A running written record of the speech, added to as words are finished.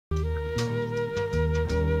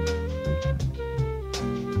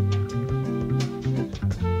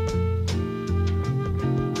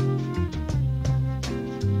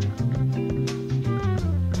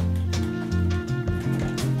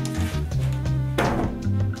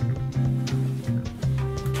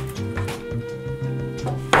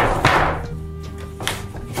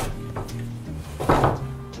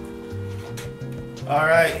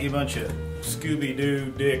you bunch of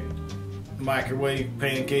Scooby-Doo dick microwave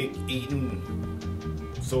pancake eating,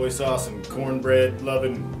 soy sauce and cornbread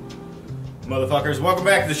loving motherfuckers. Welcome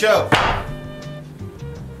back to the show.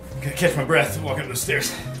 Gotta catch my breath walking up the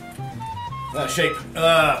stairs. Out of shape.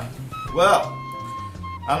 Well,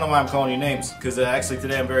 I don't know why I'm calling you names, because actually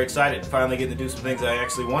today I'm very excited. Finally getting to do some things I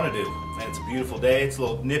actually want to do. And it's a beautiful day. It's a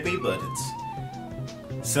little nippy, but it's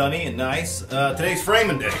sunny and nice. Today's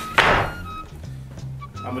framing day.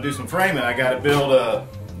 I'm gonna do some framing. I gotta build a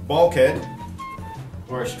bulkhead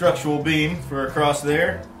or a structural beam for across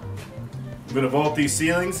there. I'm gonna vault these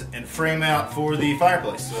ceilings and frame out for the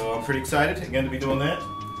fireplace. So I'm pretty excited. I'm gonna be doing that.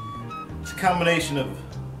 It's a combination of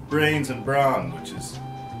brains and brawn, which is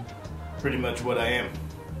pretty much what I am.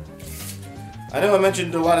 I know I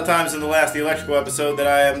mentioned a lot of times in the last electrical episode that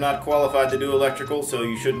I am not qualified to do electrical, so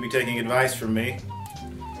you shouldn't be taking advice from me.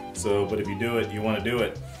 But if you do it, you want to do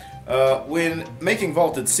it. When making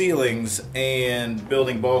vaulted ceilings and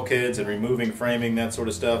building bulkheads and removing framing, that sort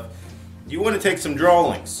of stuff, you want to take some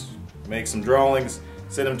drawings. Make some drawings,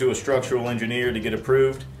 send them to a structural engineer to get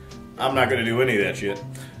approved. I'm not going to do any of that shit.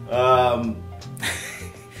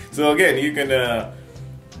 So again, you can...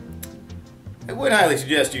 I would highly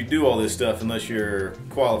suggest you do all this stuff unless you're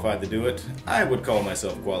qualified to do it. I would call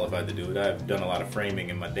myself qualified to do it. I've done a lot of framing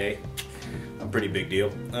in my day. I'm a pretty big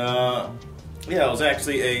deal. Yeah, I was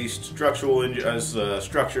actually a structural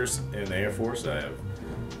structures in the Air Force. I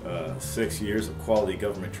have 6 years of quality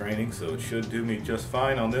government training, so it should do me just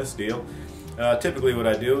fine on this deal. Typically what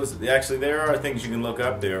I do is, actually there are things you can look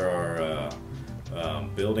up. There are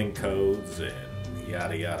building codes and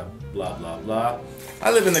yada yada blah blah blah.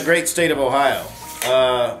 I live in the great state of Ohio.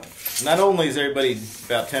 Not only is everybody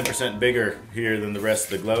about 10% bigger here than the rest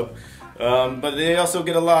of the globe, but they also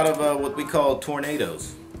get a lot of what we call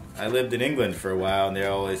tornadoes. I lived in England for a while, and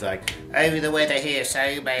they're always like, "Oh, the weather here is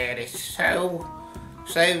so bad, it's so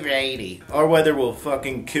rainy." Our weather will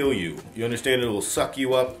fucking kill you. You understand? It will suck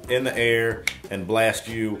you up in the air and blast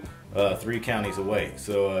you 3 counties away.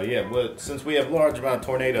 So yeah, but since we have large amount of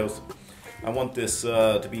tornadoes, I want this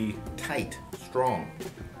to be tight, strong.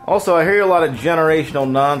 Also, I hear a lot of generational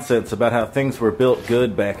nonsense about how things were built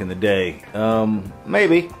good back in the day.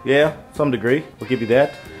 Maybe, yeah, some degree, I'll give you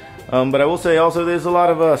that. But I will say also there's a lot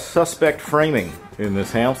of suspect framing in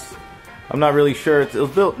this house. I'm not really sure. It was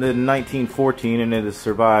built in 1914 and it has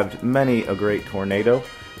survived many a great tornado.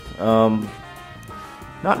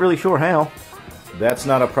 Not really sure how. That's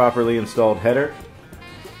not a properly installed header.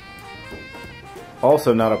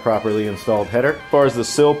 Also not a properly installed header. As far as the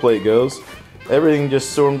sill plate goes, everything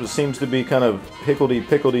just sort of seems to be kind of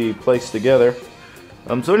hickledy-pickledy placed together.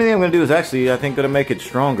 So anything I'm going to do is actually, I think, going to make it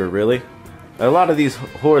stronger, really. A lot of these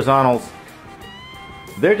horizontals,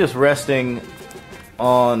 they're just resting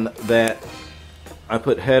on that, I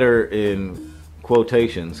put header in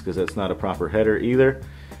quotations because that's not a proper header either.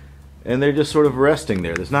 And they're just sort of resting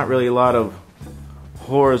there. There's not really a lot of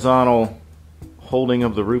horizontal holding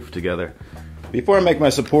of the roof together. Before I make my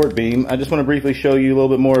support beam, I just want to briefly show you a little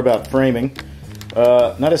bit more about framing.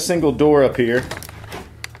 Not a single door up here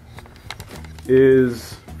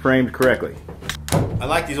is framed correctly. I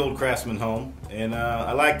like these old craftsmen home, and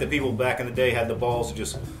I like that people back in the day had the balls to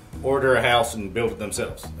just order a house and build it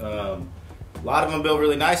themselves. A lot of them built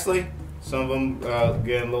really nicely. Some of them,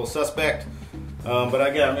 again, a little suspect. But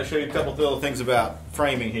again, I'm going to show you a couple of little things about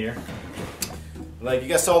framing here. Like, you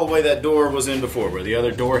guys saw the way that door was in before, where the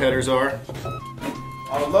other door headers are.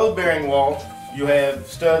 On a load-bearing wall, you have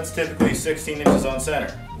studs typically 16 inches on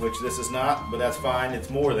center, which this is not, but that's fine, it's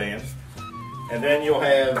more than. And then you'll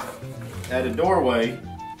have, at a doorway,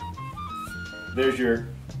 there's your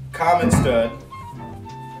common stud.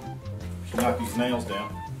 Should knock these nails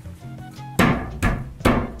down.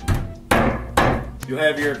 You'll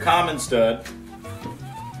have your common stud,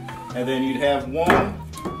 and then you'd have one.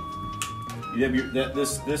 You have your,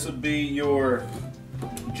 this would be your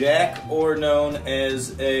jack, or known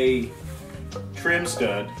as a trim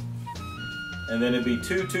stud, and then it'd be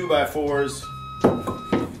 2 2x4s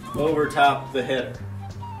over top the header.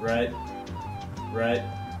 Right?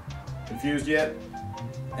 Confused yet?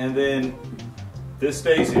 And then this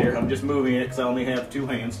stays here. I'm just moving it because I only have 2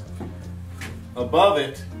 hands. Above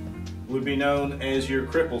it would be known as your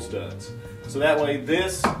cripple studs. So that way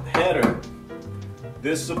this header,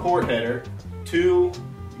 this support header, 2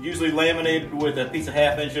 usually laminated with a piece of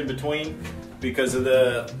 1/2 inch in between, because of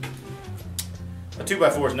a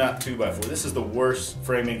 2x4 is not 2x4. This is the worst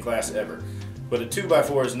framing class ever. But a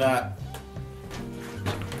 2x4 is not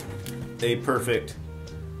a perfect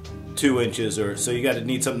 2 inches, or so you got to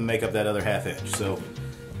need something to make up that other 1/2 inch. So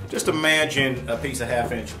just imagine a piece of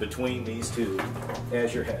 1/2 inch between these two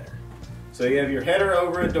as your header. So you have your header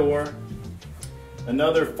over a door,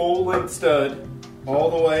 another full length stud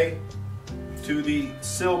all the way to the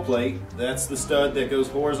sill plate. That's the stud that goes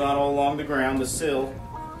horizontal along the ground, the sill.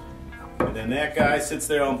 And then that guy sits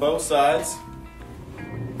there on both sides.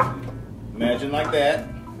 Imagine like that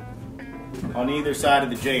on either side of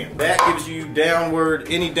the jamb. That gives you downward,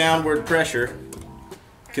 any downward pressure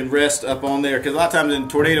can rest up on there. Because a lot of times in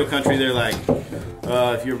tornado country they're like,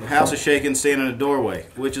 if your house is shaking, stand in a doorway,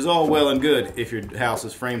 which is all well and good if your house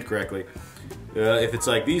is framed correctly. If it's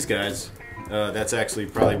like these guys, that's actually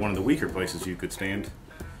probably one of the weaker places you could stand,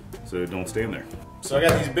 so don't stand there. So I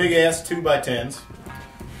got these big ass 2x10s.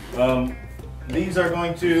 These are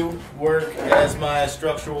going to work as my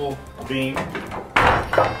structural beam.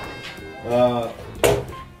 I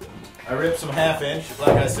ripped some 1/2 inch,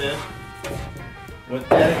 like I said. When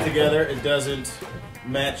added together, it doesn't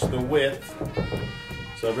match the width.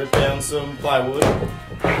 So I ripped down some plywood.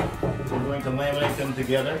 We're going to laminate them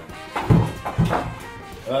together.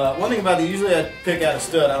 One thing about it, usually I pick out a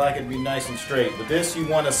stud, I like it to be nice and straight, but this you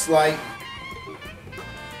want a slight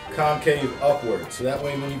concave upward, so that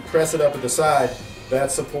way when you press it up at the side,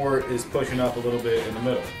 that support is pushing up a little bit in the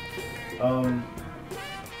middle.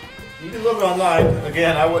 You can look online.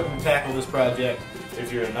 Again, I wouldn't tackle this project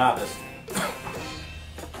if you're a novice,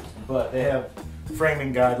 but they have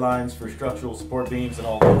framing guidelines for structural support beams and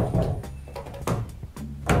all that.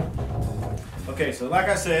 Okay, so like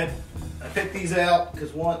I said, I picked these out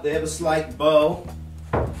because one, they have a slight bow.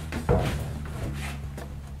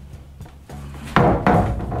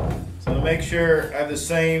 So to make sure I have the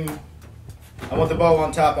same, I want the bow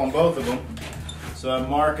on top on both of them. So I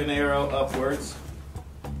mark an arrow upwards.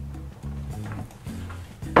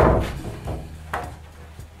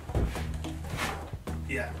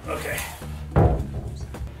 Yeah, okay.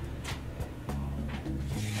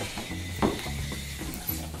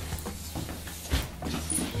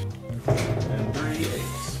 And 3/8.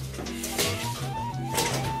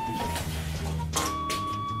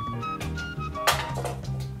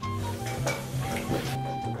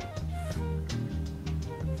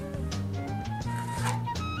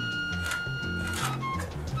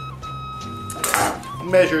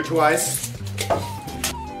 Measure twice.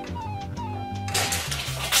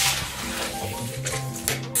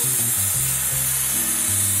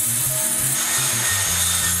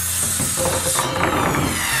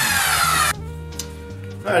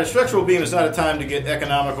 Alright, a structural beam is not a time to get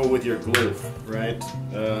economical with your glue, right?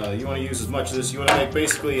 You want to use as much of this. You want to make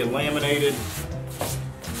basically a laminated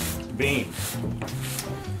beam.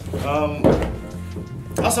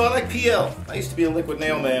 Also, I like PL. I used to be a liquid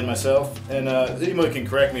nail man myself, and anybody can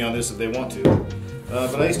correct me on this if they want to.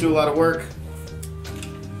 But I used to do a lot of work,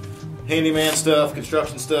 handyman stuff,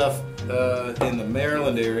 construction stuff in the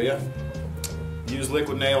Maryland area. Used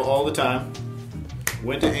liquid nail all the time.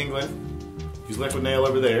 Went to England, used liquid nail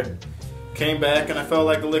over there. Came back and I felt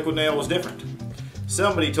like the liquid nail was different.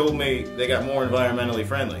 Somebody told me they got more environmentally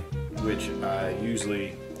friendly, which I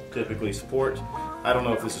usually typically support. I don't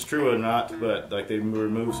know if this is true or not, but like they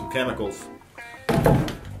remove some chemicals.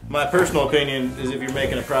 My personal opinion is if you're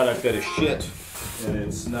making a product that is shit and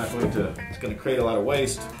it's going to create a lot of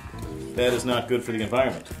waste, that is not good for the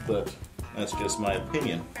environment. But that's just my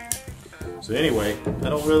opinion. So anyway, I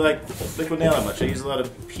don't really like liquid nail that much. I use a lot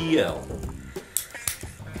of PL.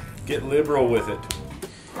 Get liberal with it.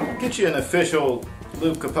 Get you an official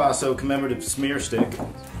Lou Capasso commemorative smear stick.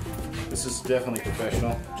 This is definitely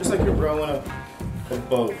professional. Just like you're rowing a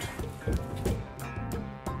boat.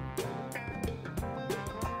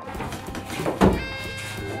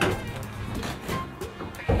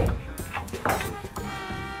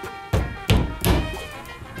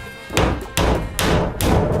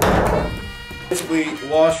 Basically,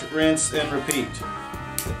 wash, rinse, and repeat.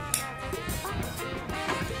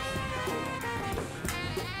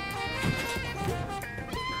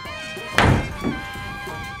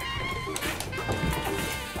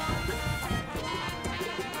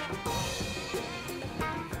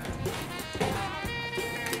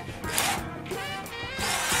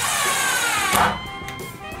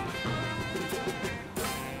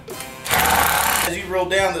 As you roll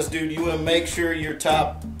down this, dude, you want to make sure your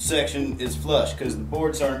top section is flush because the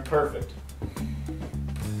boards aren't perfect.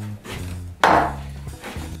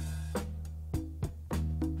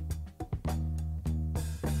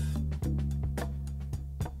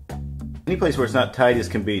 Any place where it's not tight as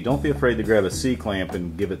can be, don't be afraid to grab a C-clamp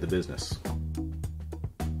and give it the business.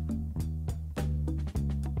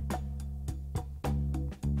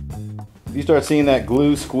 If you start seeing that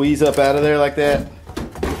glue squeeze up out of there like that,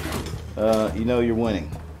 you know you're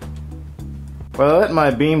winning. While I let my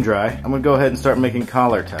beam dry, I'm going to go ahead and start making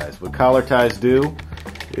collar ties. What collar ties do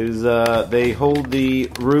is they hold the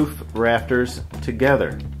roof rafters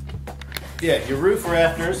together. Yeah, your roof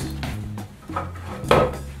rafters,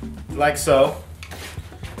 like so,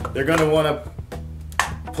 they're going to want to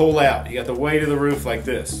pull out. You got the weight of the roof like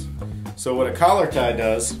this. So what a collar tie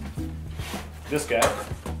does, this guy,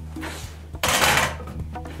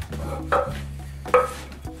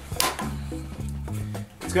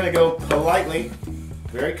 it's going to go politely,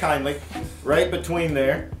 very kindly, right between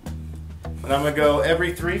there. And I'm going to go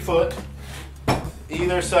every 3 foot,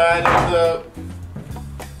 either side of the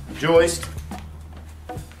joist,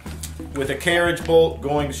 with a carriage bolt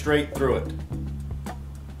going straight through it.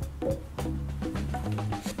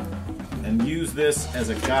 And use this as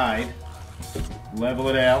a guide. Level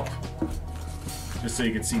it out, just so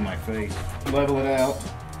you can see my face. Level it out.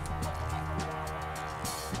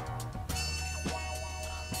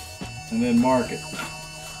 And then mark it.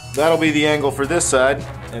 That'll be the angle for this side,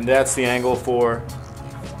 and that's the angle for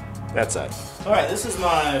that side. Alright, this is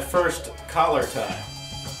my first collar tie.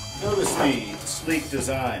 Notice the sleek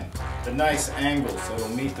design, the nice angles that will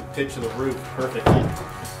meet the pitch of the roof perfectly.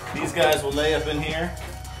 These guys will lay up in here,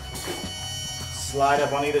 slide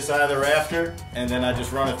up on either side of the rafter, and then I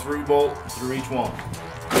just run a through bolt through each one.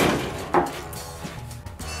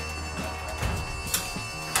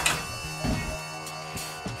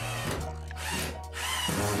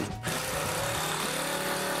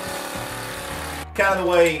 Kind of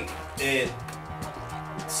the way it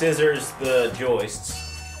scissors the joists.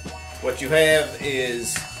 What you have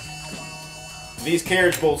is these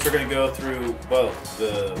carriage bolts are going to go through both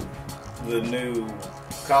the new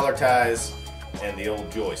collar ties and the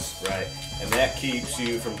old joists, right? And that keeps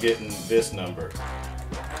you from getting this number.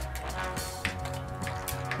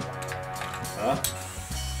 Huh?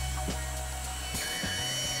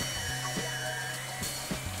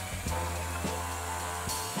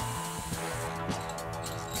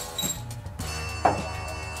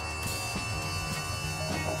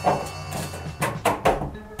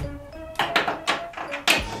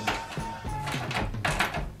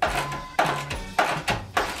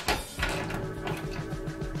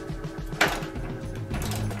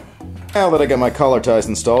 Now that I got my collar ties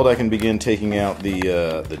installed, I can begin taking out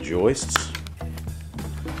the joists.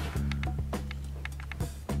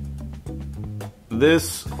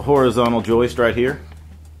 This horizontal joist right here,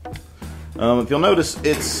 if you'll notice,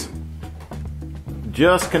 it's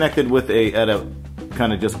just connected with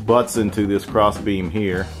kind of just butts into this cross beam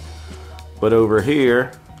here. But over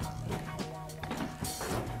here,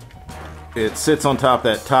 it sits on top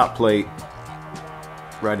of that top plate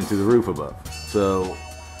right into the roof above. So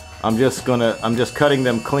I'm just cutting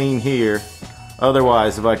them clean here.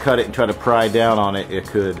 Otherwise, if I cut it and try to pry down on it,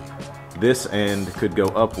 this end could go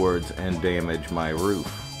upwards and damage my roof,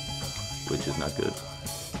 which is not good.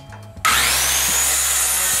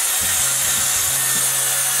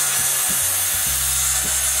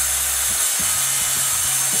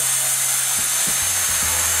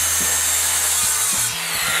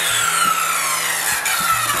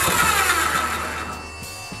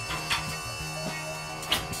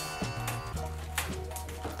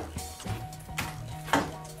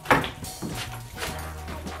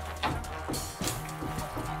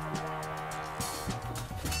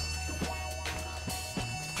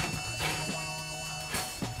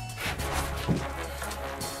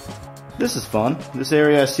 This is fun. This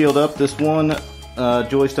area I sealed up. This one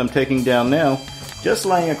joist I'm taking down now, just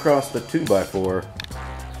laying across the 2x4,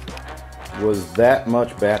 was that much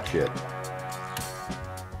batshit.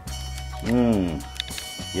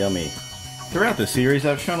 Yummy. Throughout this series,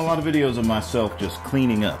 I've shown a lot of videos of myself just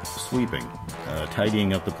cleaning up, sweeping,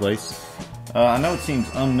 tidying up the place. I know it seems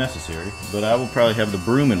unnecessary, but I will probably have the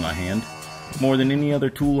broom in my hand more than any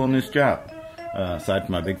other tool on this job, aside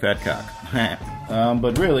from my big fat cock.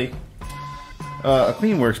 But really, a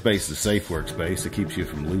clean workspace is a safe workspace. It keeps you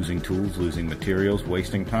from losing tools, losing materials,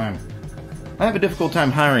 wasting time. I have a difficult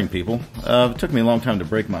time hiring people. It took me a long time to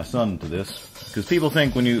break my son into this, because people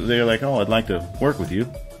think they're like, oh, I'd like to work with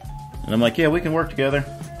you. And I'm like, yeah, we can work together,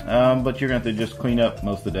 but you're going to have to just clean up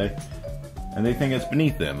most of the day. And they think it's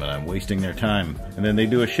beneath them, and I'm wasting their time. And then they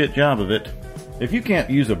do a shit job of it. If you can't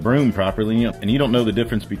use a broom properly, and you don't know the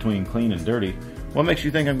difference between clean and dirty, what makes you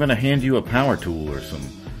think I'm going to hand you a power tool or some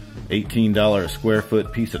 $18 a square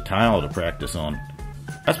foot piece of tile to practice on?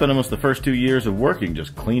 I spent almost the first 2 years of working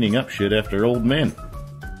just cleaning up shit after old men.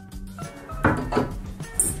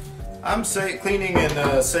 I'm cleaning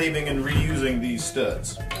and saving and reusing these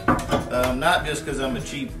studs. Not just because I'm a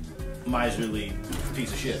cheap, miserly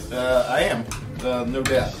piece of shit. I am, no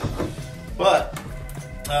doubt. But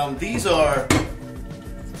These are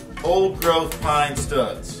old growth pine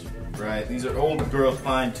studs, right? These are old growth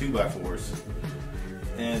pine 2x4s.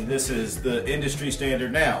 And this is the industry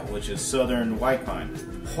standard now, which is southern white pine.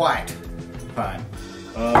 White pine.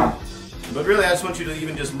 But really I just want you to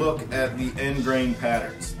even just look at the end grain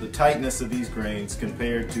patterns, the tightness of these grains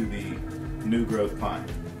compared to the new growth pine.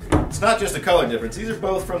 It's not just a color difference, these are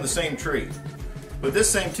both from the same tree. But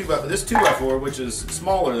this 2x4, which is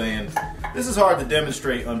smaller than, this is hard to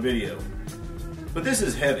demonstrate on video. But this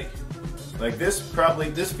is heavy. Like this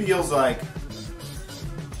feels like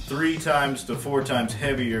 3 times to 4 times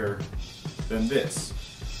heavier than this.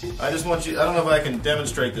 I just want you, I don't know if I can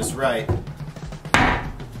demonstrate this right.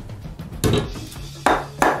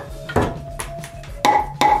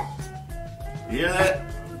 You hear that?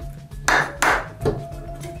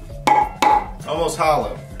 Almost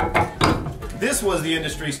hollow. This was the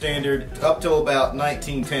industry standard up till about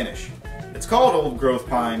 1910-ish. It's called old growth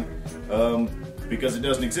pine because it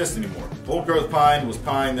doesn't exist anymore. Old growth pine was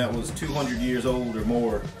pine that was 200 years old or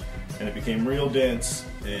more, and it became real dense.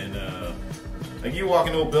 And like you walk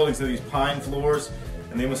into old buildings with these pine floors,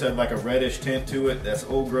 and they must have like a reddish tint to it. That's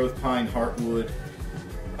old growth pine heartwood.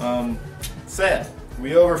 Sad.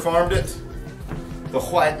 We over-farmed it. The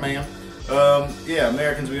white man. Yeah,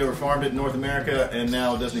 Americans, we over-farmed it in North America, and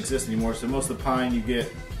now it doesn't exist anymore. So most of the pine you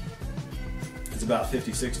get is about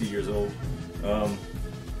 50, 60 years old.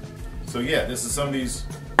 So yeah, this is some of these,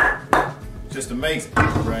 just amazing,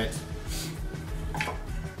 right?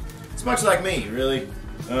 It's much like me, really.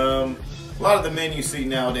 A lot of the men you see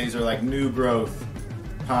nowadays are like new growth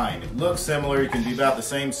pine. It looks similar, it can be about the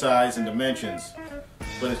same size and dimensions,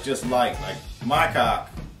 but it's just light. Like my cock,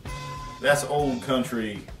 that's old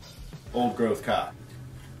country, old growth cock.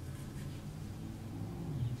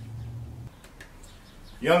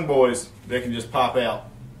 Young boys, they can just pop out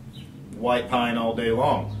white pine all day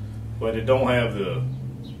long, but it don't have the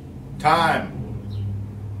time,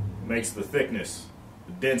 makes the thickness,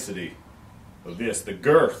 the density of this, the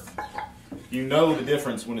girth. You know the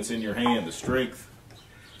difference when it's in your hand, the strength.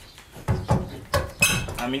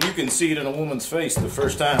 I mean, you can see it in a woman's face the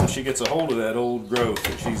first time she gets a hold of that old growth,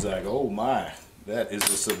 and she's like, oh my, that is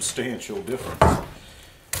a substantial difference.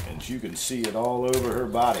 And you can see it all over her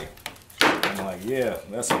body. I'm like, yeah,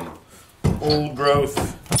 that's some old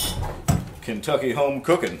growth Kentucky home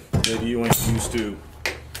cooking that you ain't used to.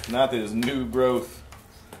 Not this new growth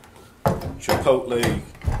Chipotle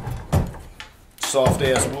soft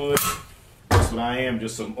ass wood. That's what I am,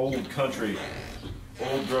 just some old country,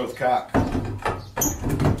 old growth cock.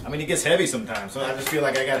 I mean, it gets heavy sometimes, so I just feel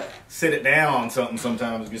like I gotta sit it down on something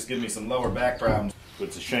sometimes. It just gives me some lower back problems. But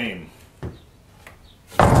it's a shame.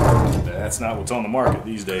 That's not what's on the market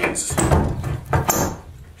these days.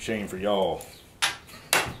 Shame for y'all.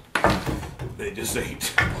 They just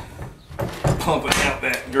ain't pumping out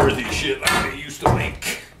that girthy shit like they used to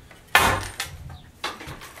make.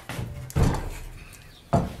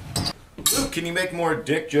 Can you make more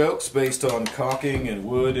dick jokes based on caulking and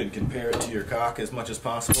wood and compare it to your cock as much as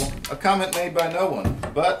possible? A comment made by no one,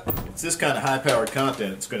 but it's this kind of high-powered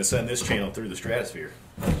content that's going to send this channel through the stratosphere.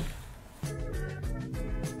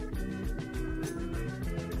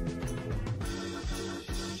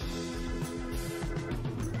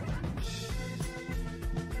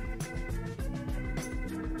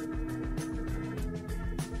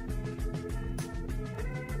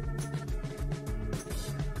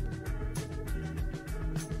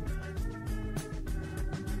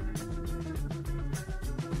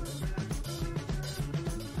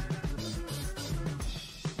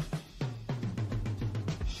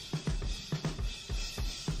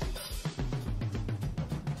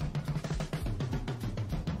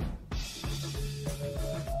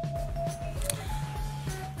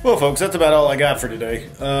 Well, folks, that's about all I got for today.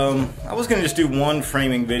 I was going to just do one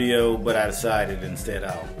framing video, but I decided instead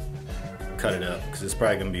I'll cut it up because it's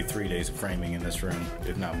probably going to be 3 days of framing in this room,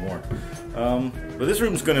 if not more. But this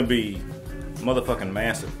room's going to be motherfucking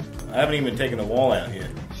massive. I haven't even taken the wall out yet.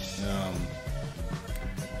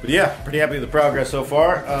 But yeah, pretty happy with the progress so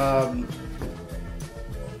far.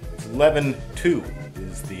 11.2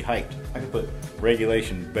 is the height. I could put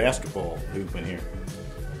regulation basketball hoop in here.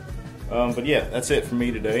 But yeah, that's it for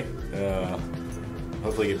me today.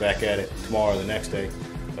 Hopefully get back at it tomorrow or the next day.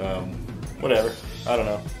 Whatever. I don't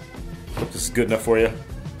know. Hope this is good enough for you.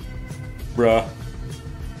 Bruh.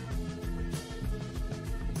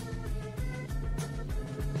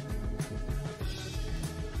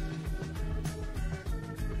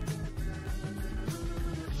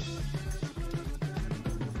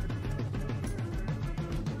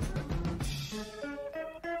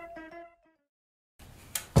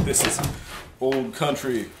 This is old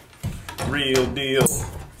country, real deal,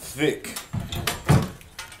 thick,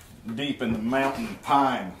 deep in the mountain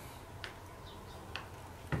pine.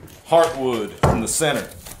 Heartwood from the center,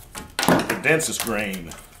 the densest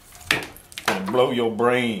grain. Gonna blow your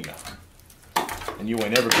brain, and you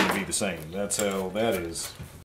ain't ever gonna be the same. That's how that is.